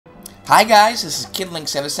Hi guys, this is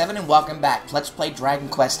KidLink77 and welcome back to Let's Play Dragon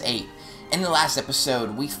Quest VIII. In the last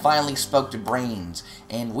episode, we finally spoke to Brains,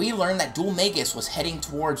 and we learned that Dual Magus was heading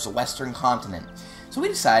towards the western continent. So we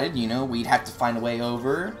decided, we'd have to find a way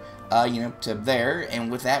over, to there,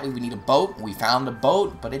 and with that we would need a boat. We found a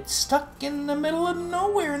boat, but it's stuck in the middle of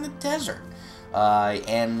nowhere in the desert.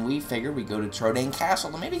 And we figured we'd go to Trodane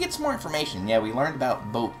Castle to maybe get some more information. Yeah, we learned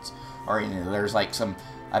about boats, or, there's like some...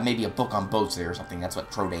 maybe a book on boats there or something. That's what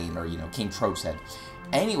Trodane or, King Trode said.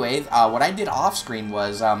 Anyway, what I did off-screen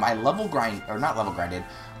was I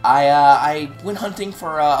went hunting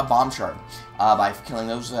for a bomb shard by killing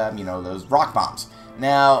those, those rock bombs.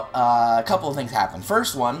 Now, a couple of things happened.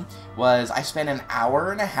 First one was I spent an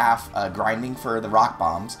hour and a half grinding for the rock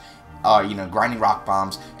bombs. Grinding rock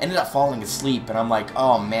bombs, ended up falling asleep, and I'm like,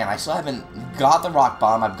 oh man, I still haven't got the rock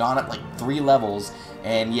bomb. I've gone up like 3 levels,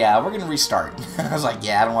 and yeah, we're gonna restart. I was like,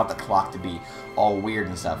 yeah, I don't want the clock to be all weird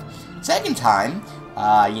and stuff. Second time,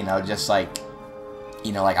 just like,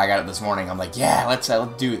 like I got it this morning, I'm like, yeah, let's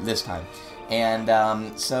do it this time.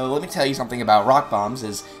 And so let me tell you something about rock bombs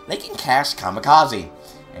is they can cast kamikaze.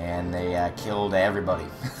 And they killed everybody.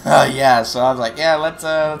 Yeah, so I was like, yeah, let's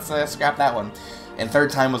scrap that one. And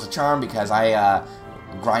third time was a charm because I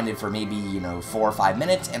grinded for maybe, 4 or 5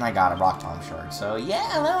 minutes and I got a rock bomb shard. So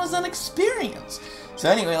yeah, that was an experience. So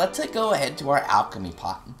anyway, let's go ahead to our alchemy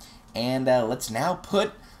pot. And let's now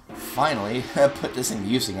finally put this in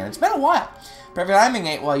use again. It's been a while. Perfect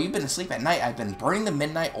timing, while you've been asleep at night, I've been burning the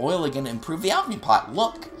midnight oil again to improve the alchemy pot.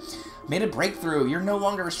 Look, made a breakthrough. You're no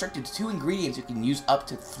longer restricted to 2 ingredients. You can use up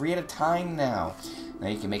to 3 at a time now. Now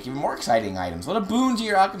you can make even more exciting items. What a boon to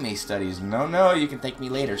your alchemy studies. No, you can thank me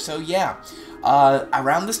later. So yeah,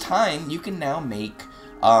 around this time, you can now make,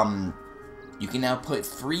 you can now put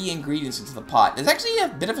 3 ingredients into the pot. It's actually a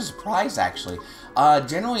bit of a surprise, actually.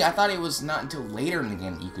 Generally, I thought it was not until later in the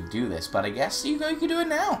game that you could do this, but I guess you could do it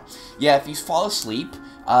now. Yeah, if you fall asleep,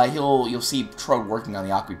 you'll see Trode working on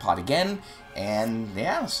the alchemy pot again, and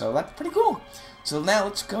yeah, so that's pretty cool. So now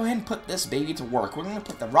let's go ahead and put this baby to work. We're going to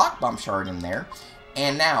put the rock bomb shard in there.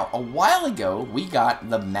 And now, a while ago, we got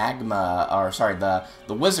the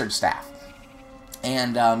the wizard staff.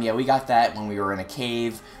 And, yeah, we got that when we were in a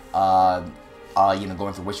cave, going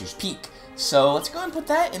through Witcher's Peak. So, let's go ahead and put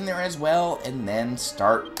that in there as well, and then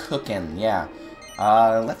start cooking, yeah.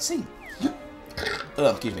 Let's see.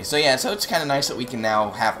 Oh, excuse me. So, yeah, so it's kind of nice that we can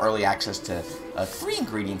now have early access to 3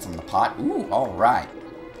 ingredients in the pot. Ooh, alright.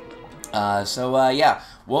 Yeah,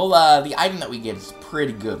 well, the item that we get is a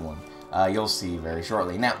pretty good one. You'll see very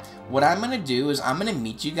shortly. Now, what I'm going to do is I'm going to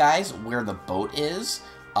meet you guys where the boat is,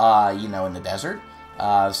 in the desert.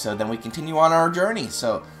 So then we continue on our journey.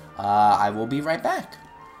 So, I will be right back.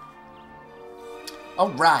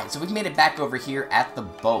 Alright, so we've made it back over here at the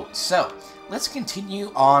boat. So, let's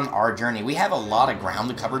continue on our journey. We have a lot of ground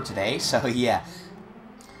to cover today, so yeah.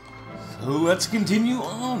 So, let's continue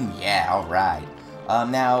on. Yeah, alright.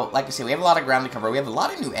 Now, like I said, we have a lot of ground to cover. We have a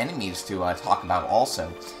lot of new enemies to talk about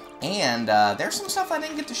also. And there's some stuff I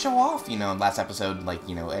didn't get to show off, last episode, like,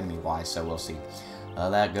 enemy-wise, so we'll see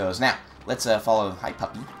how that goes. Now, let's follow... Hi,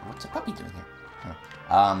 puppy. What's a puppy doing here?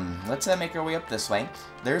 Huh. Let's make our way up this way.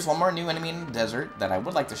 There's one more new enemy in the desert that I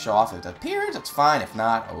would like to show off. If it appears, it's fine. If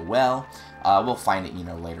not, oh well. We'll find it,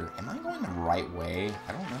 later. Am I going the right way?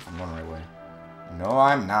 I don't know if I'm going the right way. No,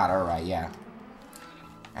 I'm not. Alright, yeah.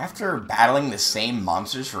 After battling the same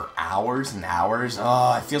monsters for hours and hours,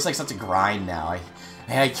 oh, it feels like such a grind now.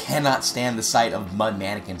 I cannot stand the sight of mud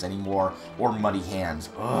mannequins anymore, or muddy hands.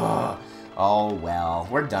 Ugh. Oh well,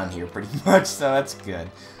 we're done here pretty much, so that's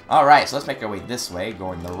good. Alright, so let's make our way this way,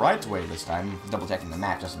 going the right way this time. Double checking the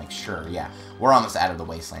map just to make sure, yeah. We're almost out of the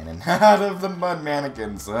wasteland and out of the mud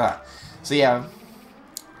mannequins. Ugh. So yeah,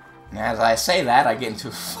 as I say that, I get into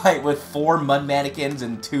a fight with 4 mud mannequins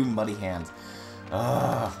and 2 muddy hands.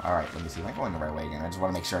 Alright, let me see. Am I going the right way again? I just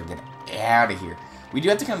want to make sure I get out of here. We do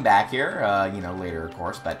have to come back here, later, of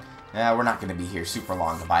course, but we're not going to be here super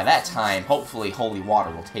long. But by that time, hopefully, holy water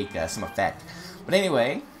will take some effect. But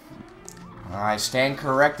anyway, I stand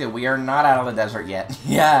corrected. We are not out of the desert yet.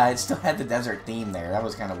 Yeah, it still had the desert theme there. That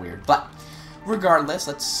was kind of weird. But regardless,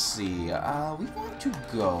 let's see. We want to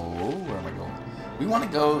go... Where am I going? We want to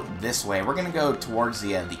go this way. We're going to go towards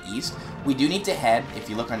the east. We do need to head, if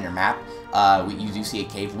you look on your map, you do see a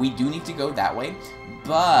cave. We do need to go that way.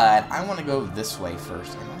 But I want to go this way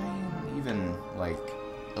first. Am I even, like...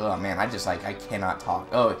 Oh, man, I cannot talk.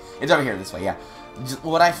 Oh, it's over here this way, yeah.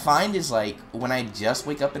 What I find is, like, when I just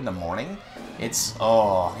wake up in the morning, it's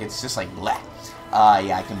just like, bleh.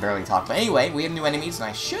 Yeah, I can barely talk. But anyway, we have new enemies, and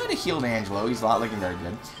I should have healed Angelo. He's not looking very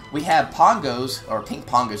good. We have Pongos, or pink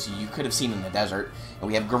Pongos, you could have seen in the desert. And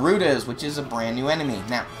we have Garudas, which is a brand new enemy.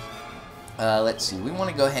 Now, let's see. We want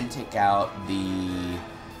to go ahead and take out the...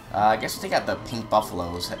 I guess we'll take out the pink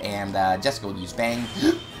buffaloes. And Jessica will use Bang.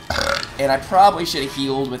 And I probably should have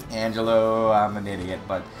healed with Angelo. I'm an idiot,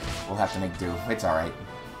 but we'll have to make do. It's alright.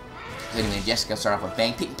 Anyway, Jessica start off with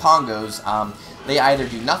Bang. Pink Pongos, they either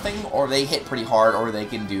do nothing, or they hit pretty hard, or they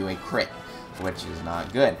can do a crit, which is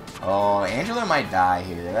not good. Oh, Angelo might die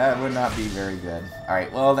here. That would not be very good.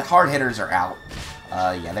 Alright, well, the hard hitters are out.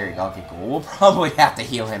 Yeah, there you go. Okay, cool. We'll probably have to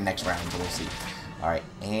heal him next round, but we'll see. Alright,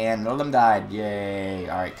 and none of them died. Yay.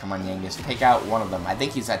 Alright, come on, Yangus. Take out one of them. I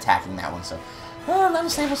think he's attacking that one, so... let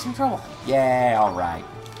us save us some trouble. Yay, alright.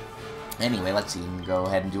 Anyway, let's see. Go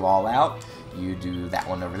ahead and do all out. You do that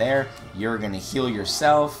one over there. You're going to heal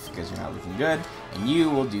yourself because you're not looking good. And you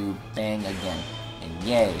will do Bang again. And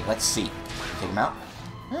yay. Let's see. Take him out.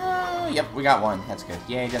 Yep, we got one. That's good.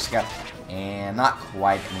 Yay, Jessica. And not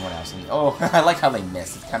quite anyone else. And, oh, I like how they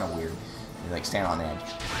miss. It's kind of weird. They like stand on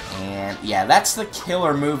edge. And yeah, that's the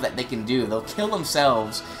killer move that they can do. They'll kill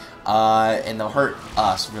themselves and they'll hurt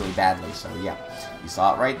us really badly. So yeah, you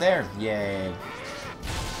saw it right there. Yay.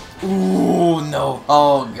 Ooh, no.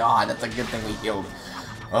 Oh, God. That's a good thing we healed.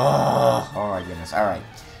 Oh my goodness. Alright.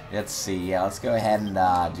 Let's see. Yeah, let's go ahead and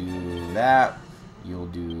do that. You'll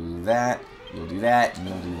do that. You'll do that. And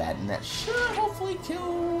you'll do that. And that should hopefully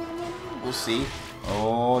kill them. We'll see.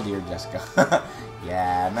 Oh, dear Jessica.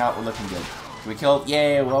 Yeah, no, we're looking good. We killed...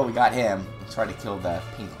 Yay, well, we got him. Let's try to kill the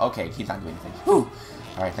pink... Okay, he's not doing anything. Whew.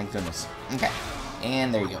 Alright, thank goodness. Okay.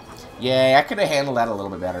 And there you go. Yay, I could have handled that a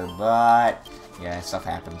little bit better, but... yeah, stuff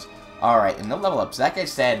happens. Alright, and no level ups. Like I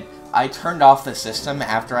said, I turned off the system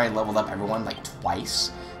after I leveled up everyone, like,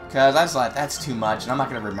 twice. Because I was like, that's too much, and I'm not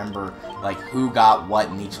going to remember, like, who got what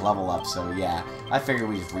in each level up. So, yeah, I figured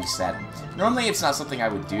we just reset. Normally, it's not something I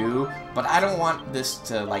would do, but I don't want this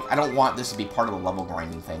to, like, I don't want this to be part of the level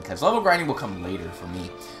grinding thing. Because level grinding will come later for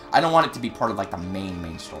me. I don't want it to be part of, like, the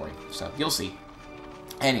main story. So, you'll see.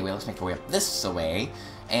 Anyway, let's make our way up this way.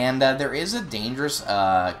 And there is a dangerous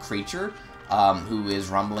creature who is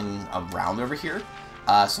rumbling around over here.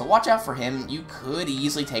 So watch out for him. You could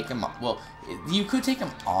easily take him... well, you could take him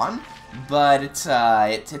on, but it's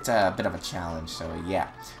a bit of a challenge, so yeah.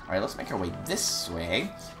 Alright, let's make our way this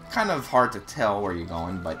way. Kind of hard to tell where you're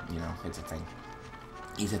going, but, you know, it's a thing.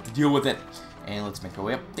 You just have to deal with it. And let's make our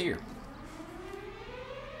way up there.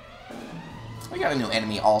 We got a new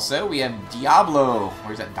enemy also. We have Diablo.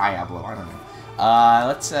 Where's that Diablo? I don't know.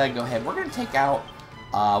 Let's go ahead. We're going to take out...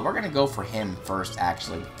 we're going to go for him first,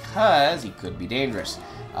 actually, because he could be dangerous.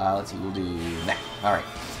 Let's see, we'll do that. Alright.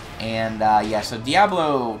 And, yeah, so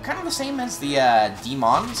Diablo, kind of the same as the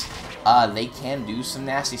demons. They can do some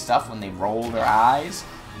nasty stuff when they roll their eyes.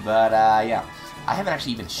 But, yeah, I haven't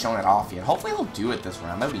actually even shown it off yet. Hopefully he'll do it this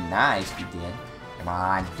round. That would be nice if he did. Come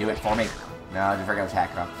on, do it for me. No, just forgot to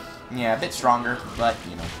attack him. Yeah, a bit stronger, but,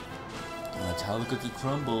 you know. That's how the cookie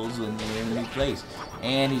crumbles when they're in a new place.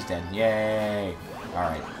 And he's dead. Yay.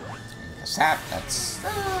 Alright. Sap, that's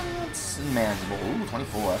manageable. Ooh,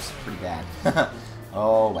 24, that's pretty bad.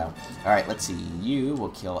 Oh, well. Alright, let's see. You will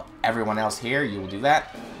kill everyone else here. You will do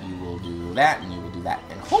that. You will do that, and you will do that.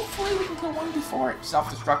 And hopefully we can kill one before it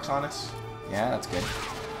self-destructs on us. Yeah, that's good.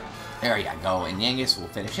 There you go. And Yangus will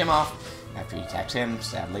finish him off after he attacks him,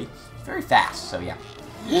 sadly. Very fast, so yeah.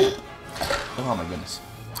 Oh my goodness.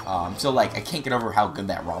 I'm still like, I can't get over how good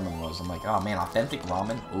that ramen was. I'm like, oh man, authentic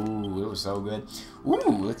ramen. Ooh, it was so good.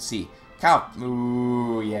 Ooh, let's see. Cow.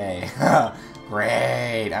 Ooh, yay.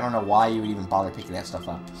 Great. I don't know why you would even bother picking that stuff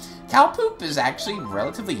up. Cow poop is actually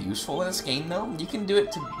relatively useful in this game, though. You can do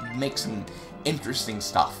it to make some interesting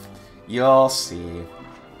stuff. You'll see.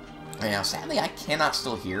 Now, sadly, I cannot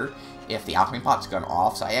still hear if the alchemy pot's gone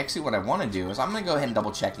off. So actually, what I want to do is I'm going to go ahead and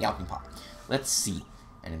double check the alchemy pot. Let's see.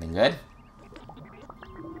 Anything good?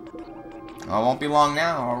 Oh, it won't be long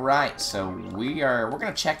now. Alright, so we're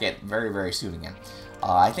going to check it very, very soon again.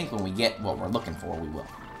 I think when we get what we're looking for, we will.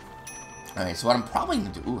 Alright, so what I'm probably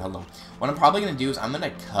going to do... Ooh, hello. What I'm probably going to do is I'm going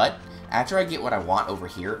to cut... After I get what I want over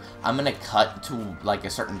here, I'm going to cut to, like, a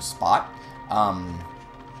certain spot.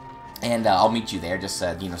 And I'll meet you there, just,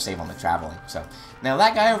 you know, save on the traveling. So, now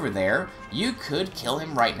that guy over there, you could kill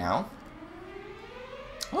him right now.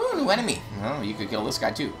 Oh, new enemy. Oh, you could kill this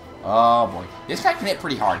guy, too. Oh, boy. This guy can hit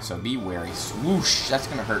pretty hard, so be wary. Swoosh. That's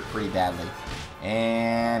going to hurt pretty badly.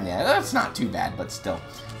 And, yeah, that's not too bad, but still.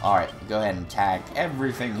 Alright, go ahead and tag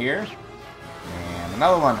everything here. And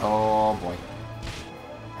another one. Oh, boy.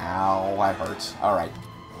 Ow, that hurts. Alright.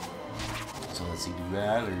 So, let's see. Do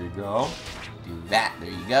that. There you go. Do that. There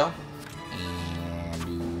you go. And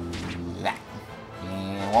do that.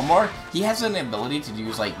 And one more. He has an ability to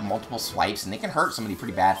use, like, multiple swipes, and they can hurt somebody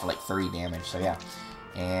pretty bad for, like, 30 damage. So, yeah.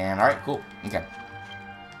 And, alright, cool. Okay.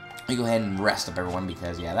 Let me go ahead and rest up, everyone,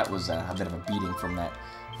 because, yeah, that was a bit of a beating from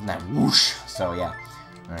that whoosh. So, yeah.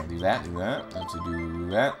 Alright, do that, let's do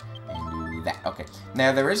that, and do that. Okay.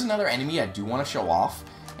 Now, there is another enemy I do want to show off,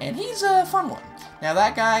 and he's a fun one. Now,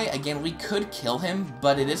 that guy, again, we could kill him,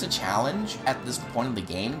 but it is a challenge at this point in the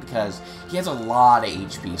game, because he has a lot of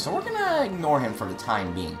HP, so we're gonna ignore him for the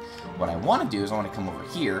time being. What I want to do is I want to come over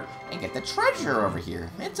here and get the treasure over here.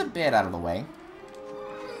 It's a bit out of the way,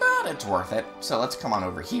 but it's worth it. So, let's come on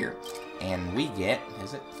over here, and we get...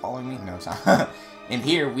 Is it following me? No, it's not. In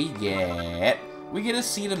here, we get a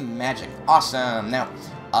Seed of Magic. Awesome. Now,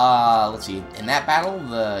 let's see. In that battle,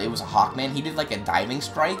 it was a Hawkman. He did like a diving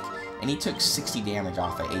strike, and he took 60 damage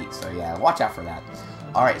off of 8. So yeah, watch out for that.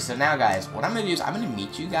 Alright, so now guys, what I'm going to do is I'm going to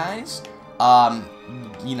meet you guys,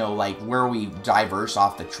 you know, like where we diverge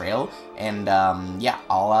off the trail. And yeah,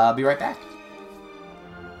 I'll be right back.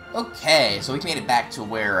 Okay, so we've made it back to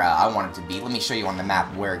where I wanted to be. Let me show you on the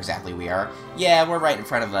map where exactly we are. Yeah, we're right in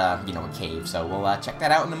front of, you know, a cave, so we'll check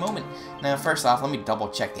that out in a moment. Now, first off, let me double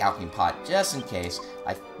check the alchemy pot, just in case.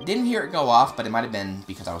 I didn't hear it go off, but it might have been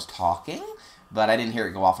because I was talking, but I didn't hear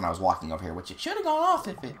it go off when I was walking over here, which it should have gone off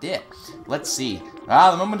if it did. Let's see.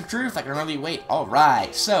 The moment of truth, I can really wait.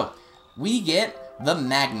 Alright, so, we get the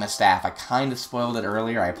Magma Staff. I kind of spoiled it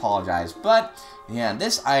earlier, I apologize, but, yeah,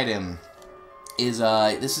 this item...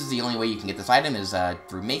 this is the only way you can get this item is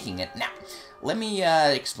through making it. Now, let me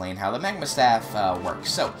explain how the Magma Staff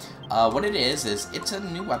works. So, what it is it's a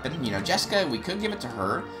new weapon. You know, Jessica, we could give it to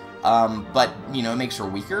her, but, you know, it makes her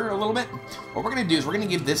weaker a little bit. What we're going to do is we're going to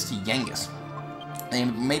give this to Yengus.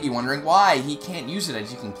 And you may be wondering why he can't use it,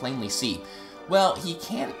 as you can plainly see. Well, he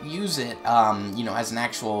can't use it, you know, as an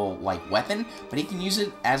actual, like, weapon, but he can use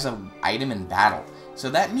it as an item in battle. So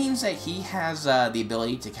that means that he has the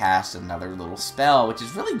ability to cast another little spell, which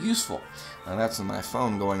is really useful. Now that's my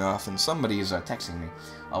phone going off, and somebody's texting me.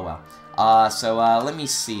 Oh well. So let me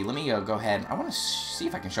see. Let me go ahead. I want to see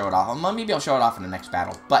if I can show it off. Maybe I'll show it off in the next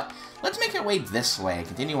battle. But let's make our way this way.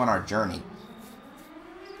 Continue on our journey.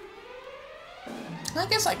 I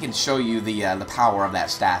guess I can show you the power of that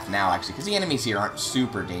staff now, actually, because the enemies here aren't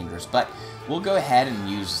super dangerous. But we'll go ahead and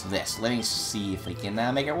use this. Let me see if we can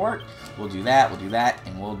make it work. We'll do that,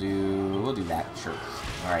 and we'll do that. Sure.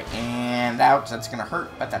 Alright, and ouch, that's gonna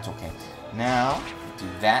hurt, but that's okay. Now, do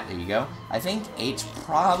that, there you go. I think H's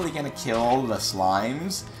probably gonna kill the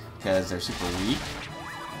slimes, because they're super weak.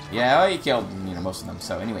 Yeah, well, he killed, you know, most of them.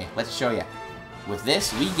 So anyway, let's show you. With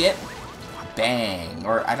this, we get bang,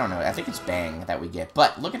 or I don't know, I think it's bang that we get.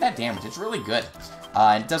 But look at that damage, it's really good.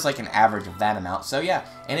 It does like an average of that amount. So yeah,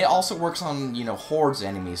 and it also works on, you know, hordes of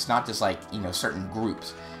enemies, not just like, you know, certain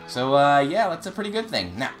groups. So yeah, that's a pretty good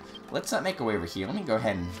thing. Now, let's make our way over here. Let me go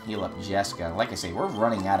ahead and heal up Jessica. Like I say, we're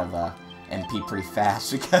running out of MP pretty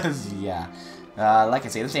fast because, yeah. Like I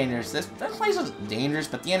say, it's dangerous. That place isn't dangerous,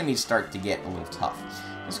 but the enemies start to get a little tough.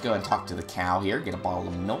 Let's go and talk to the cow here, get a bottle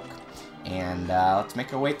of milk. And let's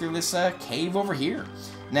make our way through this cave over here.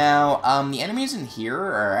 Now, the enemies in here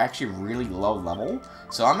are actually really low level,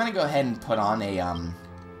 so I'm going to go ahead and put on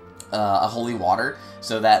a holy water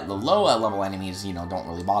so that the low level enemies, you know, don't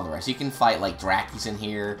really bother us. You can fight like Drakis in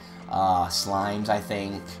here, slimes, I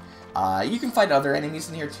think. You can fight other enemies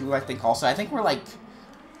in here too, I think also. I think we're like...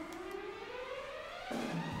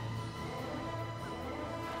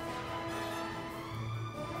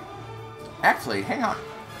 Actually, hang on.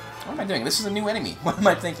 What am I doing? This is a new enemy. What am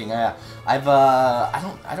I thinking? I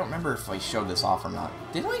don't remember if I showed this off or not.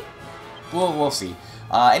 Did we? We'll see.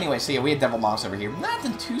 Anyway, so yeah, we had devil mobs over here.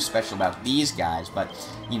 Nothing too special about these guys, but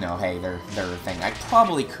you know, hey, they're a thing. I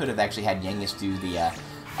probably could have actually had Yengus do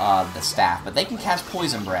the staff, but they can cast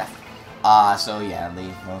poison breath. So yeah,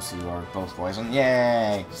 those two are both poison.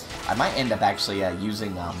 Yay! I might end up actually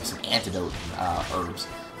using some antidote herbs,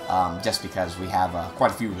 just because we have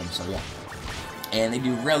quite a few of them. So yeah. And they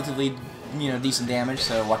do relatively, you know, decent damage,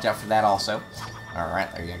 so watch out for that also.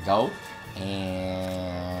 Alright, there you go.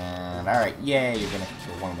 And alright, yay, you're gonna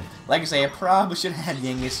kill one of them. Like I say, I probably should have had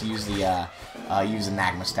Yengus use the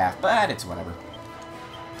Magma Staff, but it's whatever.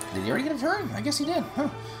 Did he already get a turn? I guess he did. Huh.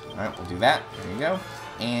 Alright, we'll do that. There you go.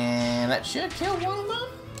 And that should kill one of them?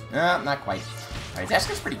 No, not quite. Alright,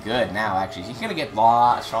 Jessica's pretty good now, actually. She's gonna get a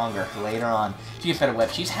lot stronger later on. She gets better whip.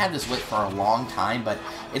 She's had this whip for a long time, but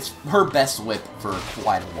it's her best whip for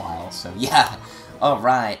quite a while. So, yeah.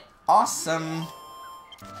 Alright. Awesome.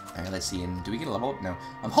 Alright, let's see. And do we get a level up? No.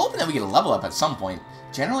 I'm hoping that we get a level up at some point.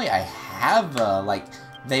 Generally, I have, like,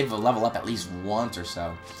 they've leveled up at least once or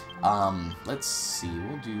so. Let's see,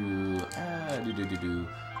 we'll do,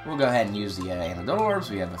 we'll go ahead and use the antidote orbs.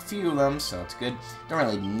 We have a few of them, so it's good. Don't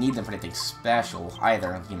really need them for anything special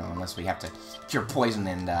either, you know, unless we have to cure poison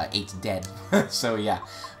and 8's dead. So yeah,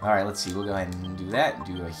 alright, let's see, we'll go ahead and do that.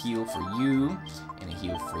 Do a heal for you, and a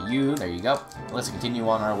heal for you. There you go. Let's continue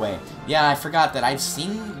on our way. Yeah, I forgot that I've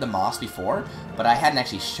seen the moss before, but I hadn't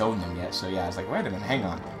actually shown them yet, so yeah, I was like, wait a minute, hang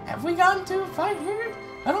on. Have we gotten to a fight here?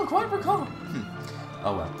 I don't quite recall.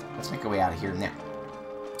 Oh well, let's make our way out of here now.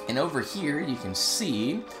 And over here, you can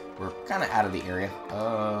see, we're kind of out of the area.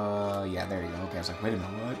 Yeah, there you go. Okay, I was like, wait a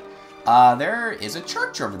minute, what? There is a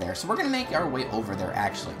church over there, so we're going to make our way over there,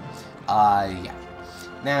 actually. Yeah.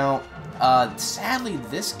 Now, sadly,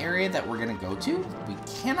 this area that we're going to go to, we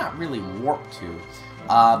cannot really warp to.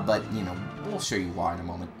 But, you know, we'll show you why in a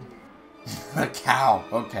moment. A cow.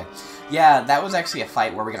 Okay. Yeah, that was actually a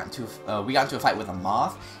fight where we got into a fight with a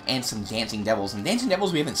moth and some dancing devils. And dancing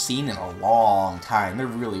devils we haven't seen in a long time. They're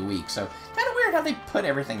really weak, so kind of weird how they put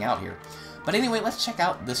everything out here. But anyway, let's check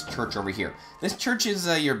out this church over here. This church is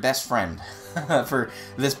your best friend for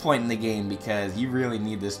this point in the game because you really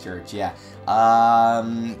need this church, yeah.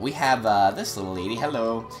 We have this little lady.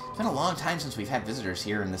 Hello. It's been a long time since we've had visitors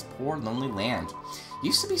here in this poor, lonely land.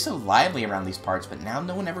 Used to be so lively around these parts, but now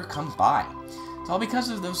no one ever comes by. It's all because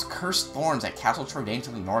of those cursed thorns at Castle Trodaine to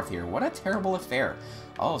the north here. What a terrible affair.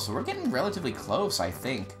 Oh, so we're getting relatively close, I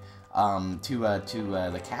think, to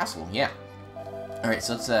the castle. Yeah. Alright,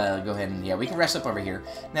 so let's go ahead and, yeah, we can rest up over here.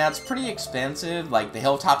 Now, it's pretty expensive. Like, the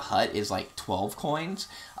Hilltop Hut is like 12 coins.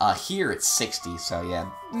 Here, it's 60, so yeah,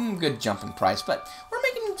 good jump in price. But we're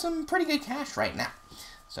making some pretty good cash right now.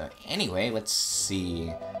 So, anyway, let's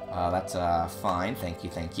see. That's fine. Thank you,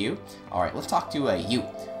 thank you. Alright, let's talk to you.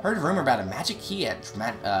 Heard a rumor about a magic key at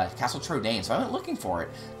Castle Trodaine, so I went looking for it.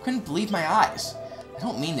 Couldn't believe my eyes. I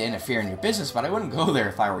don't mean to interfere in your business, but I wouldn't go there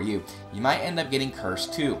if I were you. You might end up getting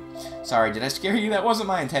cursed, too. Sorry, did I scare you? That wasn't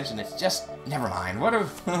my intention. It's just, never mind.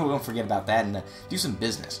 We'll forget about that and do some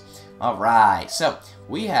business. Alright, so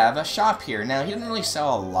we have a shop here. Now, he doesn't really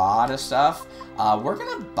sell a lot of stuff. We're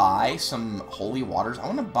going to buy some holy waters. I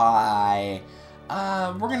want to buy...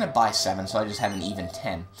 we're going to buy 7, so I just have an even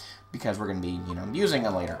 10. Because we're going to be, you know, using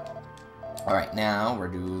it later. Alright, now we're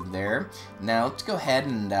there. Now let's go ahead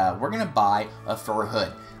and we're going to buy a fur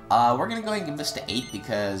hood. We're going to go ahead and give this to 8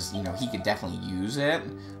 because, you know, he could definitely use it.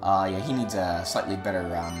 Yeah, he needs a slightly better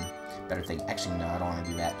thing. Actually, no, I don't want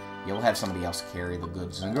to do that. Yeah, we'll have somebody else carry the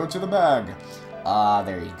goods and go to the bag.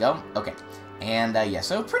 There you go. Okay. And, yeah,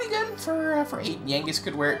 so pretty good for 8. Yangus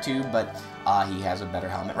could wear it too, but he has a better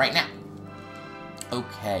helmet right now.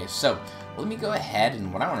 Okay, so let me go ahead,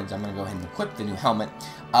 and what I want to do, I'm going to go ahead and equip the new helmet.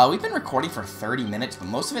 We've been recording for 30 minutes, but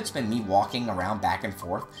most of it's been me walking around back and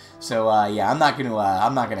forth. So, yeah, I'm not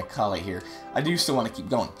gonna call it here. I do still want to keep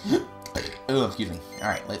going. Oh, excuse me. All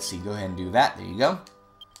right, let's see. Go ahead and do that. There you go.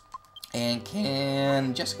 And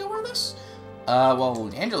can Jessica wear this? Well,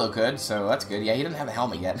 Angelo could, so that's good. Yeah, he doesn't have a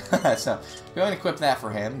helmet yet. So, go ahead and equip that for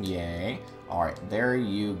him. Yay. Alright, there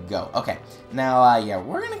you go. Okay, now, yeah,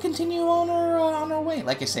 we're going to continue on our way.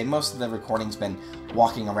 Like I say, most of the recording's been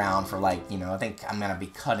walking around for, like, you know, I think I'm going to be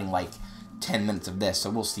cutting, like, 10 minutes of this, so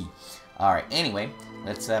we'll see. Alright, anyway,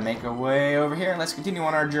 let's make our way over here, and let's continue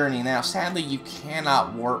on our journey. Now, sadly, you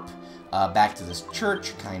cannot warp back to this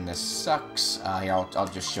church. Kinda sucks. Here,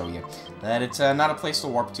 I'll just show you that it's not a place to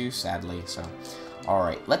warp to, sadly, so...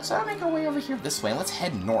 Alright, let's make our way over here this way, and let's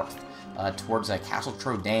head north. Towards Castle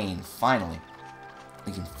Trodaine, finally.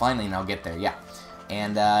 We can finally now get there, yeah.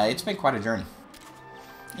 And it's been quite a journey.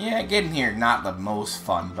 Yeah, getting here, not the most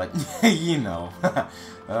fun, but you know.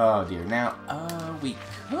 Oh dear. Now, we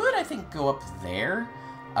could, I think, go up there.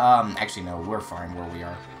 Actually, no, we're fine where we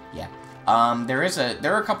are. Yeah.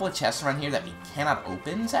 There are a couple of chests around here that we cannot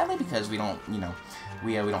open, sadly, because we don't, you know,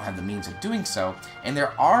 we don't have the means of doing so. And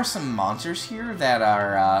there are some monsters here that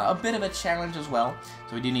are a bit of a challenge as well,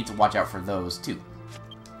 so we do need to watch out for those too.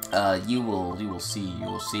 You will see.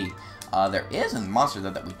 There is a monster though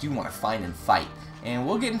that we do want to find and fight, and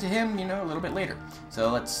we'll get into him, you know, a little bit later. So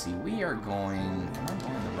let's see. We are going. Am I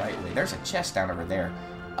going the right way? There's a chest down over there.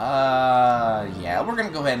 Yeah, we're gonna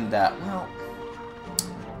go ahead and well.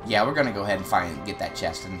 Yeah, we're gonna go ahead and get that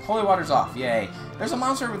chest. And holy water's off, yay. There's a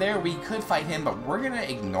monster over there, we could fight him, but we're gonna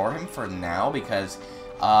ignore him for now because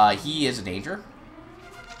he is a danger.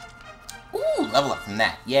 Ooh, level up from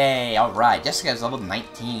that, yay, alright. Jessica's level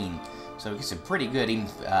 19, so it gets a pretty good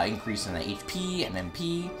increase in the HP and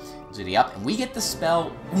MP. Zitty up, and we get the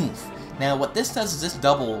spell Oomph. Now, what this does is this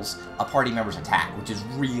doubles a party member's attack, which is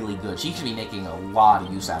really good. She should be making a lot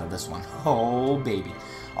of use out of this one. Oh, baby.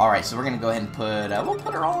 Alright, so we're going to go ahead and put, we'll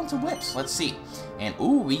put her all into whips. Let's see. And,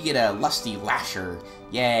 ooh, we get a Lusty Lasher.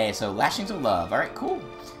 Yay, so Lashing to Love. Alright, cool.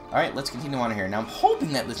 Alright, let's continue on here. Now, I'm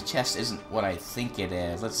hoping that this chest isn't what I think it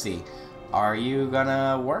is. Let's see. Are you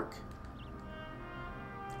gonna work?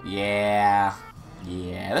 Yeah.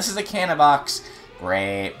 Yeah, this is a cannon box.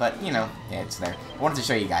 Great, but, you know, yeah, it's there. I wanted to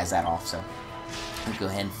show you guys that off, so let's go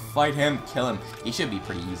ahead and fight him, kill him. He should be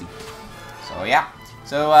pretty easy. So, yeah.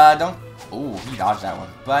 So, don't... Ooh, he dodged that one.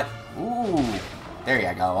 But, ooh, there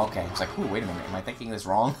you go. Okay, it's like, ooh, wait a minute. Am I thinking this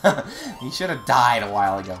wrong? He should have died a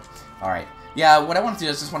while ago. Alright. Yeah, what I wanted to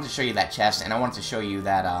do is just wanted to show you that chest, and I wanted to show you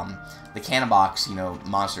that, the cannon box, you know,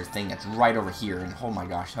 monster thing that's right over here. And, oh my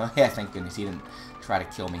gosh. Oh, yeah, thank goodness he didn't try to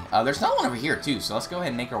kill me. There's another one over here, too, so let's go ahead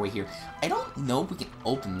and make our way here. I don't know if we can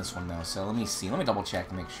open this one, though, so let me see. Let me double check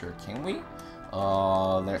and make sure. Can we?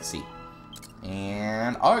 Let's see.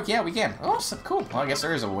 And, oh, yeah, we can. Oh, so cool. Well, I guess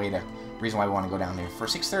there is a reason why we want to go down there. For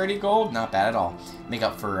 630 gold, not bad at all. Make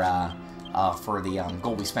up for the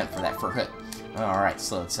gold we spent for that fur hood. Alright,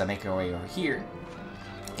 so let's make our way over here.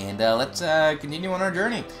 And let's continue on our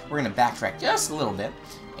journey. We're going to backtrack just a little bit.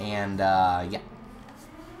 And, yeah.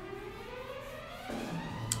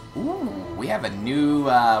 Ooh, we have a new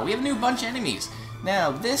bunch of enemies.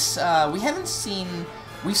 Now, this,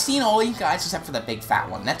 we've seen all these guys except for the big fat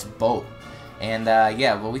one. That's Bo. And,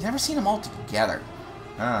 yeah, well, we've never seen them all together.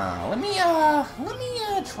 Let me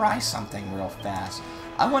try something real fast.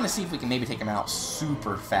 I want to see if we can maybe take them out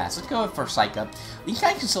super fast. Let's go for Psych Up. These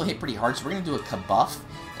guys can still hit pretty hard, so we're going to do a Kabuff.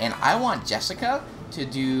 And I want Jessica to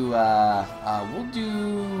do, we'll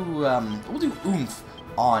do Oomph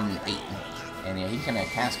on Aiden. And yeah, he's gonna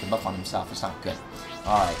cast a buff on himself. It's not good.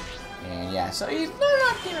 Alright. And yeah, so he's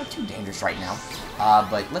not, you know, too dangerous right now.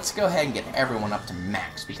 But let's go ahead and get everyone up to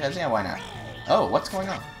max. Because, yeah, why not? Oh, what's going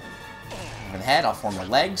on? From the head, I'll form the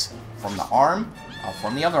legs. Form the arm. I'll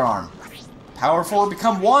form the other arm. Power 4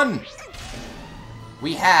 become 1!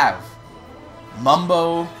 We have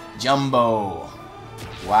Mumbo Jumbo.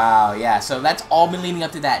 Wow, yeah, so that's all been leading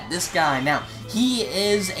up to that. This guy, now, he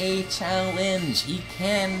is a challenge. He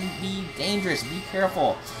can be dangerous. Be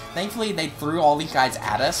careful. Thankfully, they threw all these guys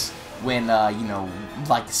at us when, you know,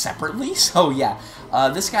 like, separately. So, yeah,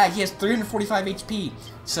 this guy, he has 345 HP,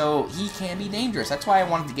 so he can be dangerous. That's why I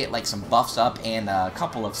wanted to get, like, some buffs up and a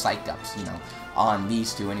couple of psych ups, you know, on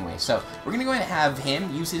these two anyway. So, we're going to go ahead and have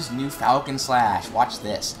him use his new Falcon Slash. Watch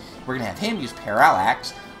this. We're going to have him use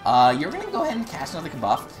Parallax. You're going to go ahead and cast another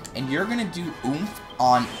buff, and you're going to do Oomph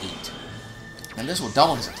on 8. And this will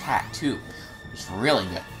double his attack, too. It's really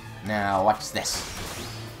good. Now, watch this.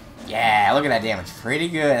 Yeah, look at that damage. Pretty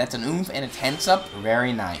good. That's an Oomph and a Tense Up.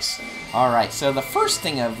 Very nice. Alright, so the first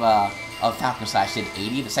thing of Falcon Slash did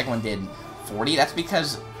 80. The second one did 40. That's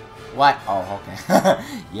because... What? Oh, okay.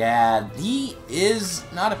 Yeah, he is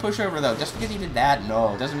not a pushover, though. Just because he did that,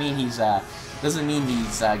 no. Doesn't mean he's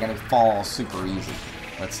gonna fall super easy.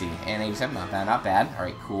 Let's see. And 87, not bad, not bad.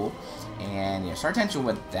 Alright, cool. And, yeah, Star Tension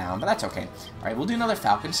went down, but that's okay. Alright, we'll do another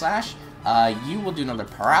Falcon Slash. You will do another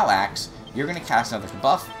Parallax. You're gonna cast another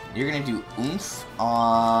buff. You're gonna do Oomph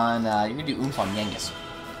on, Yengus.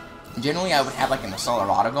 Generally, I would have, like, an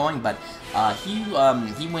Accelerado going, but,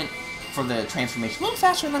 he went for the transformation a little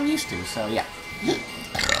faster than I'm used to, so, yeah.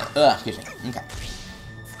 Excuse me. Okay.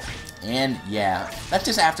 And, yeah, that's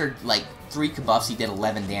just after, like, 3 Kabuffs, he did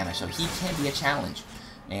 11 damage, so he can be a challenge.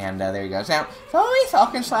 And there he goes. Now, the way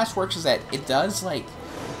Falcon Slash works is that it does, like,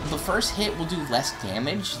 the first hit will do less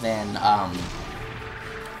damage than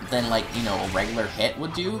like, you know, a regular hit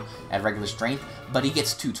would do at regular strength, but he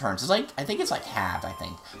gets 2 turns. It's like, I think it's like halved, I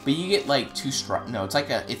think. But you get, like, 2 strikes. No, it's like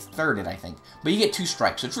it's thirded, I think. But you get 2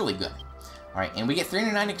 strikes, so it's really good. Alright, and we get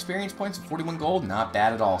 309 experience points and 41 gold. Not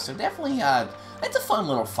bad at all. So definitely, it's a fun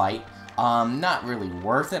little fight. Not really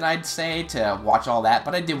worth it, I'd say, to watch all that,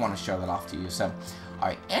 but I did want to show that off to you, so...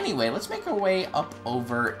 Alright, anyway, let's make our way up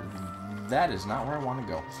over... That is not where I want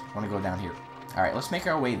to go. I want to go down here. Alright, let's make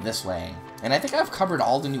our way this way. And I think I've covered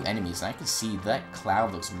all the new enemies, and I can see that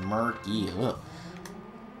cloud looks murky. Ugh.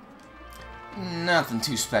 Nothing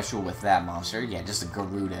too special with that monster. Yeah, just a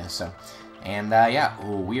Garuda, so... And, yeah,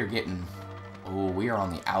 oh, we are getting... Oh, we are on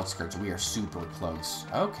the outskirts. We are super close.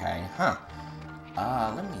 Okay, huh.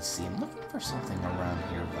 Let me see. I'm looking for something around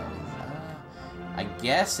here, though. I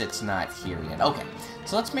guess it's not here yet. Okay,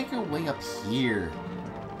 so let's make our way up here.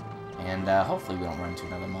 And, hopefully we don't run into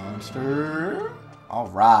another monster.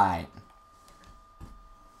 Alright.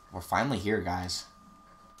 We're finally here, guys.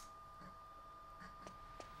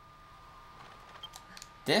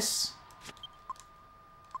 this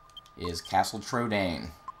is Castle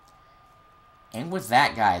Trodaine. And with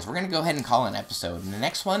that, guys, we're going to go ahead and call it an episode. In the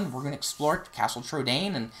next one, we're going to explore Castle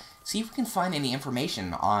Trodaine and see if we can find any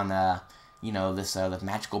information on, you know, this the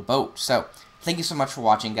magical boat. So, thank you so much for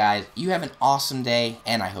watching, guys. You have an awesome day,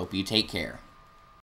 and I hope you take care.